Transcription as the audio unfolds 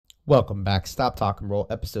Welcome back. Stop, Talk, and Roll,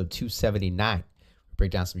 episode 279. We break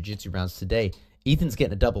down some jiu-jitsu rounds today. Ethan's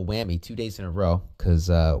getting a double whammy 2 days in a row because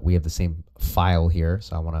we have the same file here,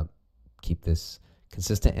 so I want to keep this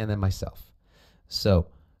consistent, and then myself. So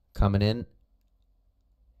coming in,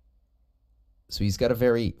 so he's got a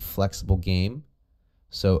very flexible game.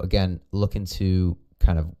 So again, looking to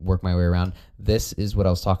kind of work my way around. This is what I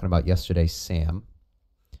was talking about yesterday, Sam.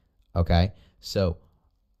 Okay, so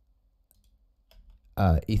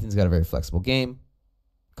Ethan's got a very flexible game,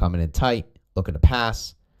 coming in tight, looking to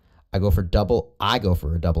pass. I go for a double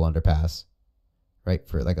underpass, right?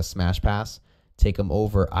 For like a smash pass, take him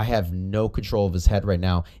over. I have no control of his head right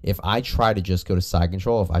now. If I try to just go to side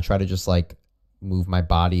control, if I try to just like move my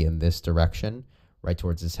body in this direction, right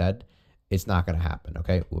towards his head, it's not going to happen,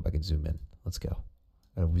 okay? Ooh, if I can zoom in. Let's go.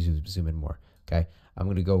 Zoom in more, okay? I'm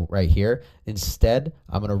going to go right here. Instead,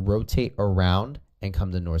 I'm going to rotate around and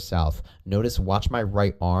come to north-south. Notice, watch my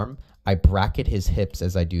right arm. I bracket his hips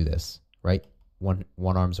as I do this, right? One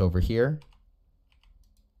arm's over here.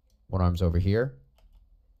 One arm's over here.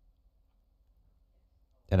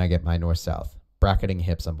 And I get my north-south, bracketing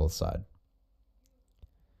hips on both sides.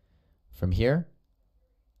 From here,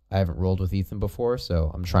 I haven't rolled with Ethan before,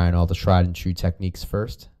 so I'm trying all the tried and true techniques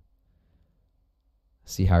first.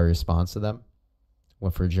 See how he responds to them.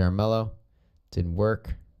 Went for a Jaramello. Didn't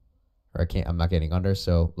work. Or I'm not getting under,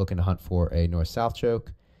 so looking to hunt for a north-south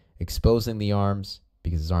choke, exposing the arms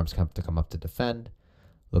because his arms have to come up to defend,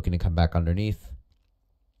 looking to come back underneath.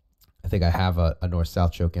 I think I have a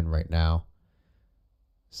north-south choke in right now.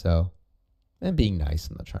 So, and being nice,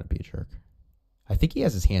 I'm not trying to be a jerk. I think he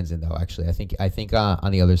has his hands in though, actually. I think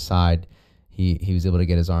on the other side, he was able to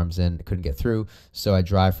get his arms in, couldn't get through, so I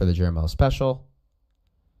drive for the Jaramello special.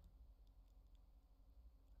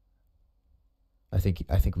 I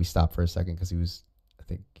think we stopped for a second because he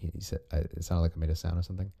said it sounded like I made a sound or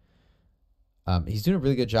something. He's doing a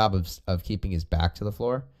really good job of keeping his back to the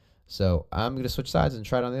floor. So I'm going to switch sides and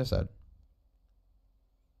try it on the other side.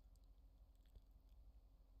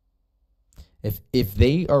 If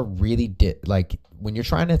they are really like when you're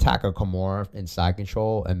trying to attack a Kimura in side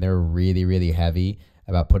control and they're really, really heavy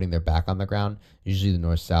about putting their back on the ground, usually the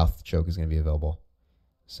north-south choke is going to be available.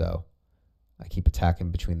 So I keep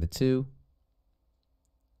attacking between the two.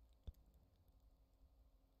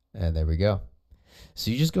 And there we go.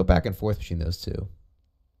 So you just go back and forth between those two.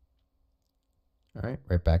 All right,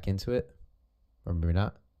 right back into it. Or maybe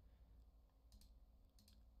not.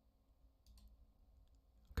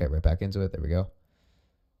 Okay, right back into it. There we go.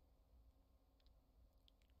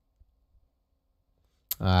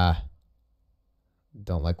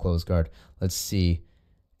 Don't like closed guard. Let's see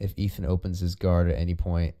if Ethan opens his guard at any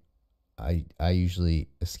point. I usually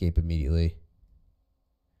escape immediately.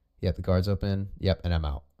 Yep, the guard's open. Yep, and I'm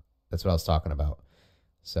out. That's what I was talking about.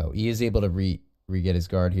 So he is able to re-get his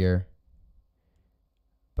guard here.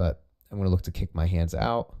 But I'm going to look to kick my hands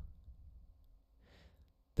out.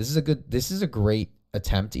 This is a great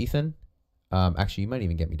attempt, Ethan. Actually, you might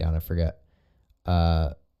even get me down. I forget.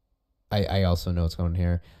 I also know what's going on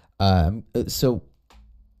here. So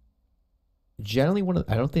generally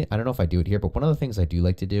I don't know if I do it here, but one of the things I do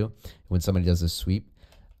like to do when somebody does a sweep,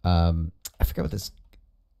 I forget what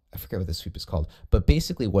this sweep is called, but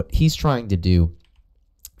basically what he's trying to do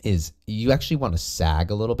is you actually want to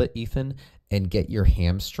sag a little bit, Ethan, and get your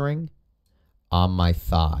hamstring on my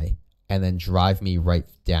thigh and then drive me right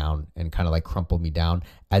down and kind of like crumple me down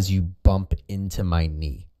as you bump into my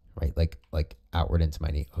knee, right? Like outward into my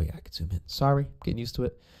knee. Oh yeah, I could zoom in. Sorry, I'm getting used to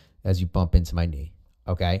it. As you bump into my knee,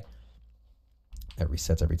 okay? That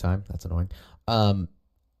resets every time. That's annoying. One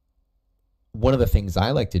of the things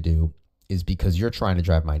I like to do is because you're trying to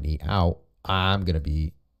drive my knee out, I'm going to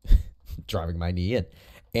be driving my knee in.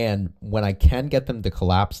 And when I can get them to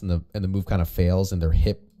collapse and the move kind of fails and their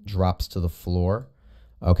hip drops to the floor,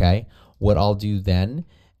 okay, what I'll do then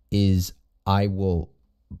is I will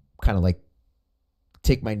kind of like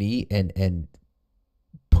take my knee and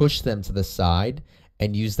push them to the side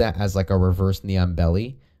and use that as like a reverse knee on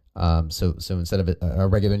belly. So instead of a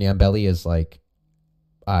regular knee on belly is like,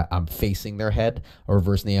 I'm facing their head. A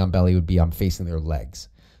reverse knee on belly would be I'm facing their legs.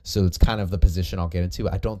 So it's kind of the position I'll get into.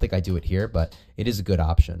 I don't think I do it here, but it is a good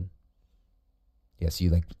option. Yes,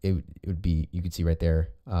 it would be, you could see right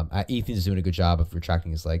there. Ethan's doing a good job of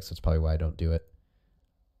retracting his legs, so it's probably why I don't do it.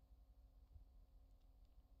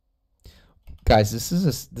 Guys, this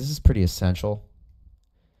is pretty essential.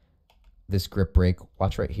 This grip break.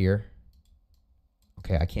 Watch right here.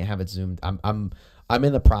 Okay, I can't have it zoomed. I'm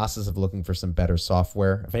in the process of looking for some better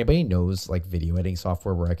software. If anybody knows like video editing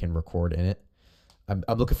software where I can record in it,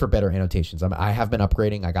 I'm looking for better annotations. I have been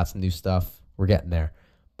upgrading. I got some new stuff. We're getting there.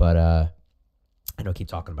 But I know I keep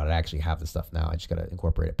talking about it. I actually have the stuff now. I just got to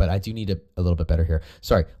incorporate it. But I do need a little bit better here.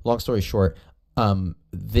 Sorry, long story short,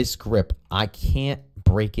 this grip, I can't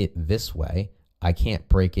break it this way. I can't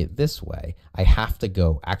break it this way. I have to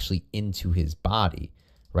go actually into his body,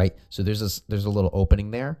 right? So there's a little opening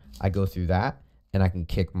there. I go through that, and I can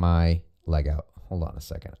kick my leg out. Hold on a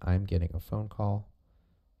second. I'm getting a phone call.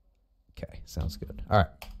 Okay, sounds good. All right.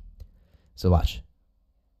 So watch.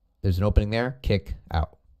 There's an opening there. Kick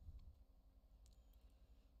out.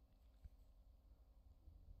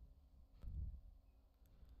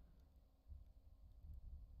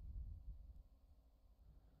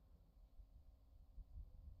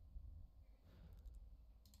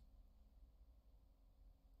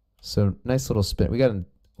 So nice little spin. We got in,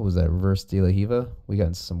 what was that, reverse De La Hiva? We got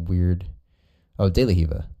in some weird, oh, De La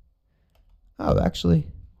Hiva. Oh, actually,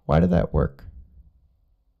 why did that work?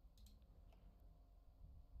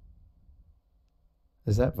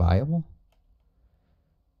 Is that viable?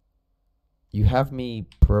 You have me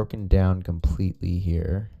broken down completely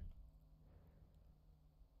here.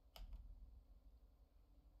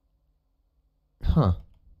 Huh.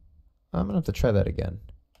 I'm gonna have to try that again.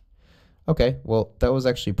 Okay, well, that was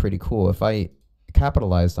actually pretty cool. If I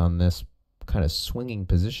capitalized on this kind of swinging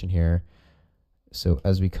position here, so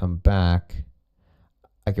as we come back,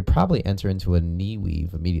 I could probably enter into a knee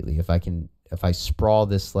weave immediately. If I sprawl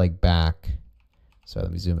this leg back, sorry,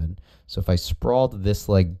 let me zoom in. So if I sprawled this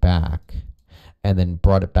leg back and then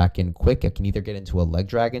brought it back in quick, I can either get into a leg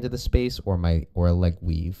drag into the space or a leg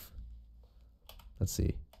weave. Let's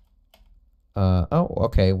see. Oh,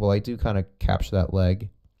 okay. Well, I do kind of capture that leg.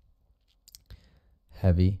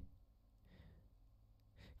 Heavy.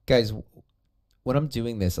 Guys, when I'm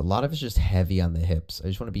doing this, a lot of it's just heavy on the hips. I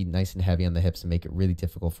just want to be nice and heavy on the hips and make it really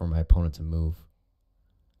difficult for my opponent to move.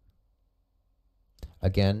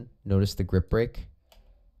 Again, notice the grip break.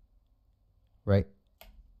 Right?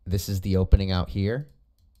 This is the opening out here.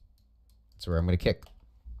 That's where I'm going to kick.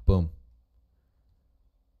 Boom.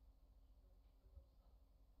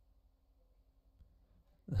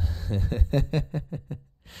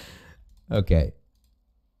 Okay.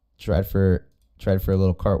 Tried for a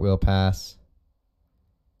little cartwheel pass.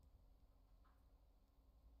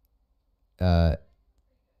 He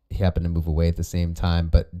happened to move away at the same time,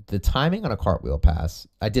 but the timing on a cartwheel pass,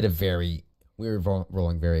 we were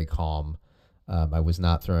rolling very calm. I was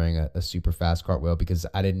not throwing a super fast cartwheel because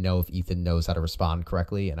I didn't know if Ethan knows how to respond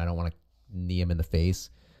correctly, and I don't want to knee him in the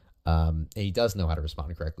face. And he does know how to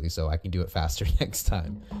respond correctly, so I can do it faster next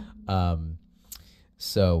time.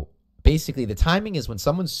 So basically, the timing is when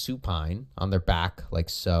someone's supine on their back, like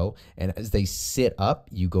so, and as they sit up,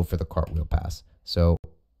 you go for the cartwheel pass. So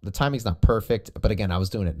the timing's not perfect, but again, I was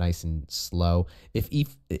doing it nice and slow. If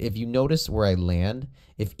you notice where I land,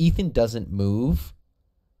 if Ethan doesn't move,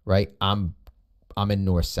 right, I'm in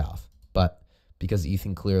north-south. But because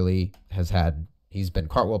Ethan clearly he's been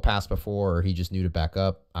cartwheel passed before, or he just knew to back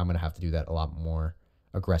up, I'm going to have to do that a lot more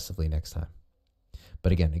aggressively next time.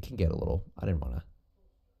 But again, it can get a little, I didn't want to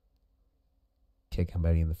kick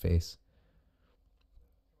somebody in the face.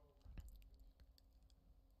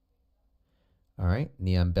 All right,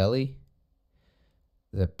 knee on belly.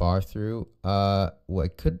 That bar through. Well, I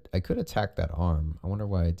could attack that arm. I wonder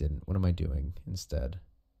why I didn't. What am I doing instead?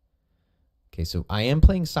 Okay, so I am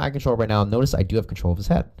playing side control right now. Notice I do have control of his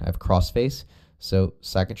head. I have cross face, so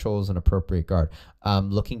side control is an appropriate guard. I'm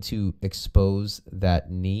looking to expose that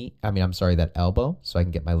that elbow, so I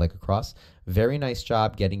can get my leg across. Very nice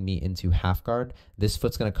job getting me into half guard. This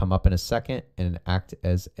foot's going to come up in a second and act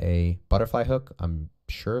as a butterfly hook. I'm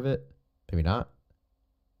sure of it. Maybe not.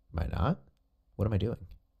 Am I not? What am I doing?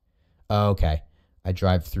 Oh, okay. I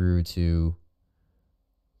drive through to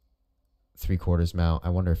 3/4 mount. I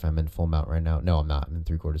wonder if I'm in full mount right now. No, I'm not. I'm in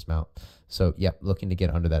 3/4 mount. So, yep, looking to get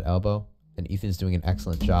under that elbow. And Ethan's doing an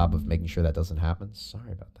excellent job of making sure that doesn't happen.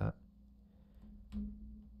 Sorry about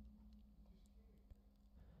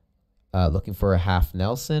that. Looking for a half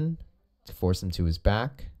Nelson to force him to his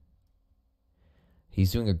back.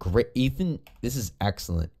 He's doing a great, Ethan, this is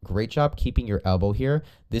excellent. Great job keeping your elbow here.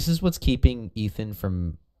 This is what's keeping Ethan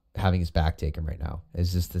from having his back taken right now,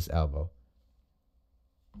 is just this elbow.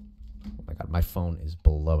 Oh my God, my phone is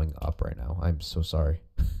blowing up right now. I'm so sorry.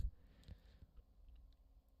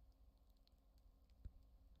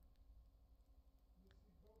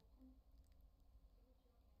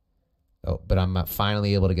 Oh, but I'm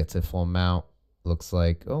finally able to get to full mount. Looks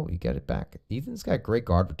like, oh, you get it back. Ethan's got great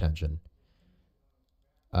guard retention.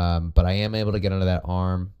 But I am able to get under that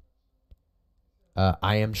arm.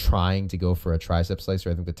 I am trying to go for a tricep slicer.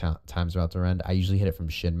 I think the time's about to end. I usually hit it from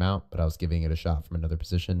shin mount, but I was giving it a shot from another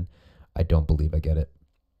position. I don't believe I get it.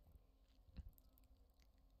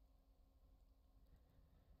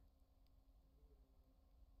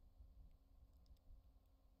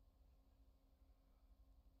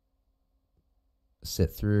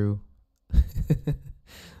 sit through. I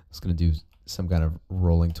was going to do some kind of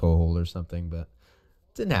rolling toe hold or something, but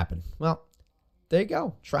it didn't happen. Well, there you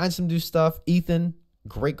go. Trying some new stuff. Ethan,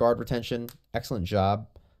 great guard retention. Excellent job.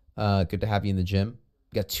 Good to have you in the gym.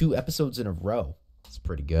 We got 2 episodes in a row. That's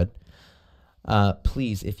pretty good.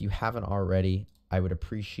 Please, if you haven't already, I would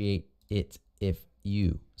appreciate it if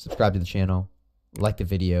you subscribe to the channel, like the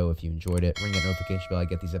video if you enjoyed it, ring that notification bell. I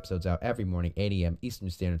get these episodes out every morning, 8 a.m. Eastern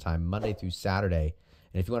Standard Time, Monday through Saturday.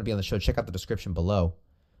 And if you want to be on the show, check out the description below.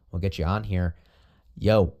 We'll get you on here.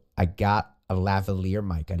 Yo, I got a lavalier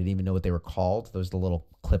mic. I didn't even know what they were called. Those are the little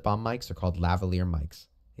clip-on mics. They're called lavalier mics.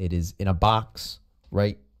 It is in a box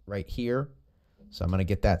right here. So I'm going to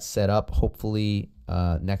get that set up. Hopefully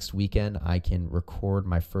next weekend I can record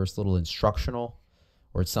my first little instructional,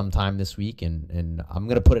 or sometime this week, and I'm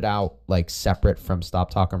going to put it out like separate from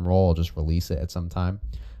Stop Talk and Roll. I'll just release it at some time.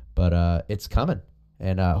 But it's coming.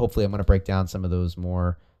 And hopefully I'm going to break down some of those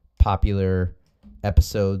more popular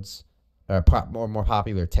episodes, or more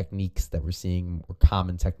popular techniques that we're seeing, more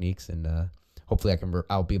common techniques, and hopefully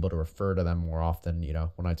I'll be able to refer to them more often, you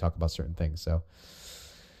know, when I talk about certain things. So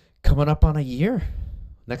coming up on a year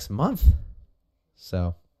next month.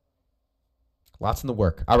 So lots in the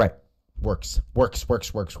work. All right. Works.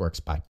 Bye.